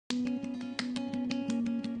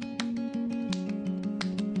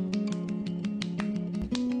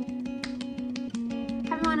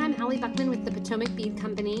Holly Buckman with the Potomac Bead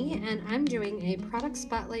Company, and I'm doing a product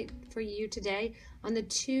spotlight for you today on the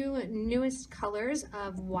two newest colors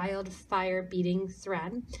of Wildfire Beading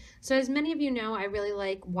thread. So as many of you know, I really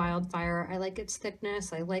like Wildfire. I like its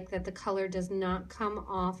thickness. I like that the color does not come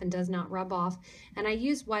off and does not rub off. And I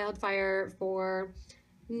use Wildfire for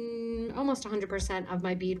almost 100% of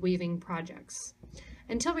my bead weaving projects.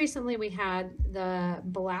 Until recently, we had the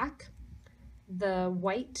black, the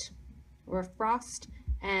white or frost,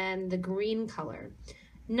 and the green color.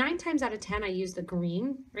 9 times out of 10 I use the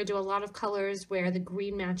green. I do a lot of colors where the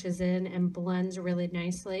green matches in and blends really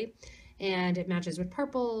nicely, and it matches with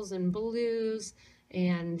purples and blues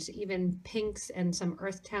and even pinks and some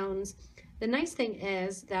earth tones. The nice thing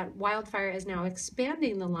is that Wildfire is now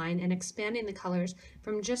expanding the line and expanding the colors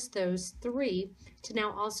from just those 3 to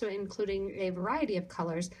now also including a variety of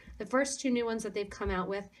colors. The first 2 new ones that they've come out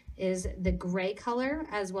with is the gray color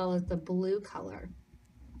as well as the blue color.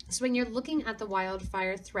 So when you're looking at the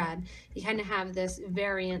Wildfire thread, you kind of have this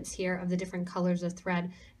variance here of the different colors of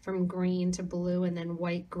thread from green to blue and then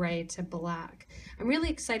white, gray to black. I'm really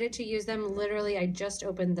excited to use them. Literally, I just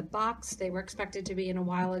opened the box. They were expected to be in a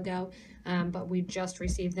while ago, but we just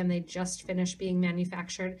received them. They just finished being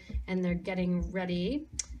manufactured and they're getting ready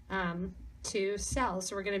to sell.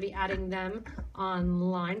 So we're going to be adding them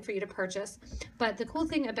online for you to purchase. But the cool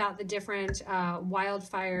thing about the different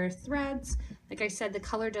Wildfire threads, like I said, the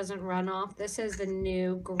color doesn't run off. This is the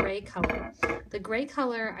new gray color. The gray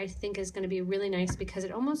color I think is going to be really nice because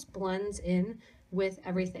it almost blends in with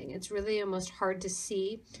everything. It's really almost hard to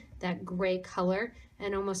see that gray color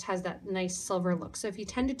and almost has that nice silver look. So if you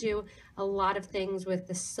tend to do a lot of things with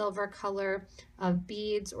the silver color of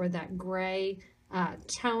beads or that gray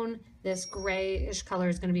tone, this grayish color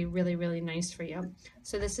is going to be really, really nice for you.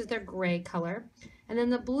 So this is their gray color. And then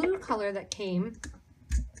the blue color that came,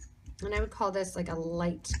 and I would call this like a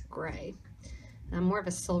light gray, more of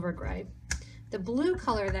a silver gray. The blue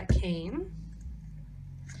color that came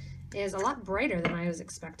is a lot brighter than I was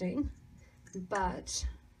expecting, but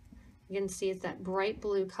you can see it's that bright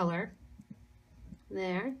blue color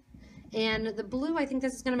there. And the blue, I think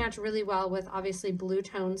this is going to match really well with obviously blue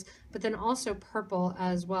tones, but then also purple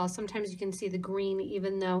as well. Sometimes you can see the green,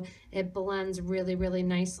 even though it blends really, really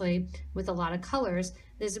nicely with a lot of colors.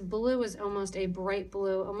 This blue is almost a bright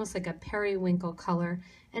blue, almost like a periwinkle color.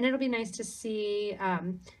 And it'll be nice to see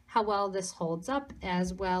how well this holds up,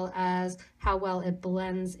 as well as how well it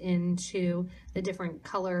blends into the different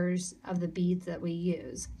colors of the beads that we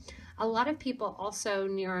use. A lot of people also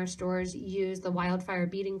near our stores use the Wildfire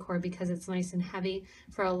Beading cord because it's nice and heavy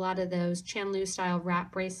for a lot of those Chandlu style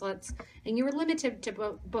wrap bracelets. And you were limited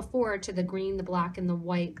to before to the green, the black, and the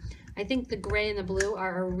white. I think the gray and the blue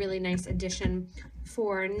are a really nice addition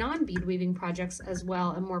for non-bead weaving projects as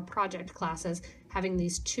well, and more project classes, having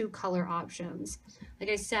these 2 color options. Like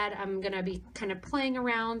I said, I'm going to be kind of playing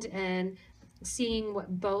around and seeing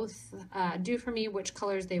what both do for me, which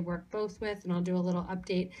colors they work both with, and I'll do a little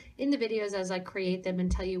update in the videos as I create them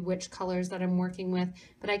and tell you which colors that I'm working with.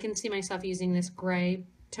 But I can see myself using this gray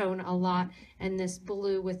tone a lot and this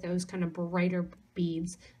blue with those kind of brighter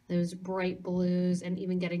beads, those bright blues, and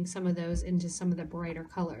even getting some of those into some of the brighter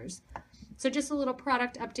colors. So just a little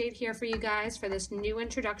product update here for you guys for this new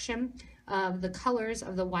introduction of the colors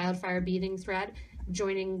of the Wildfire Beading thread.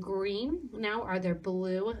 Joining green now are their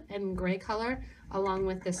blue and gray color, along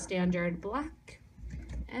with the standard black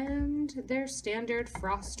and their standard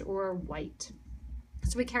frost or white.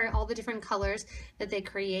 So we carry all the different colors that they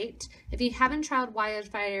create. If you haven't tried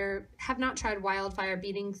not tried Wildfire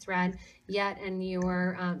Beading thread yet, and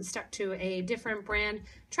you're stuck to a different brand,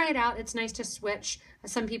 try it out. It's nice to switch.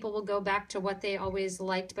 Some people will go back to what they always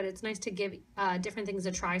liked, but it's nice to give different things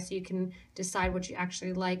a try so you can decide what you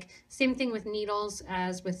actually like. Same thing with needles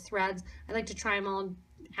as with threads. I like to try them all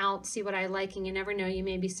out, see what I like, and you never know, you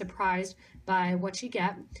may be surprised by what you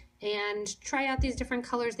get. And try out these different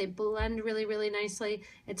colors. They blend really, really nicely.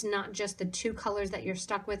 It's not just the 2 colors that you're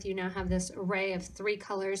stuck with. You now have this array of 3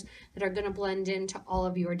 colors that are going to blend into all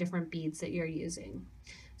of your different beads that you're using.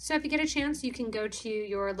 So if you get a chance, you can go to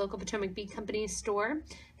your local Potomac Bead Company store.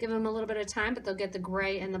 Give them a little bit of time, but they'll get the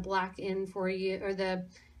gray and the black in for you, or the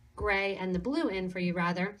gray and the blue in for you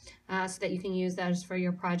rather, so that you can use those for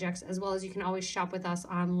your projects, as well as you can always shop with us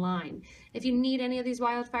online. If you need any of these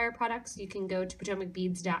Wildfire products, you can go to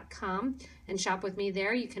potomacbeads.com and shop with me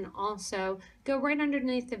there. You can also go right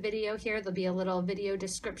underneath the video here. There'll be a little video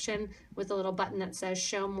description with a little button that says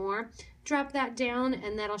show more. Drop that down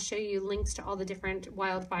and that'll show you links to all the different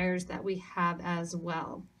Wildfires that we have as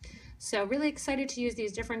well. So really excited to use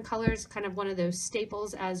these different colors. Kind of one of those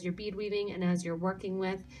staples as you're bead weaving and as you're working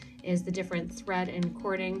with is the different thread and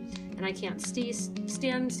cording. And I can't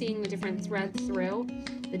stand seeing the different thread through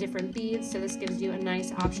the different beads, so this gives you a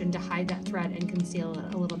nice option to hide that thread and conceal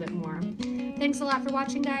it a little bit more. Thanks a lot for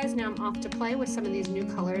watching, guys. Now I'm off to play with some of these new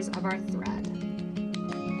colors of our thread.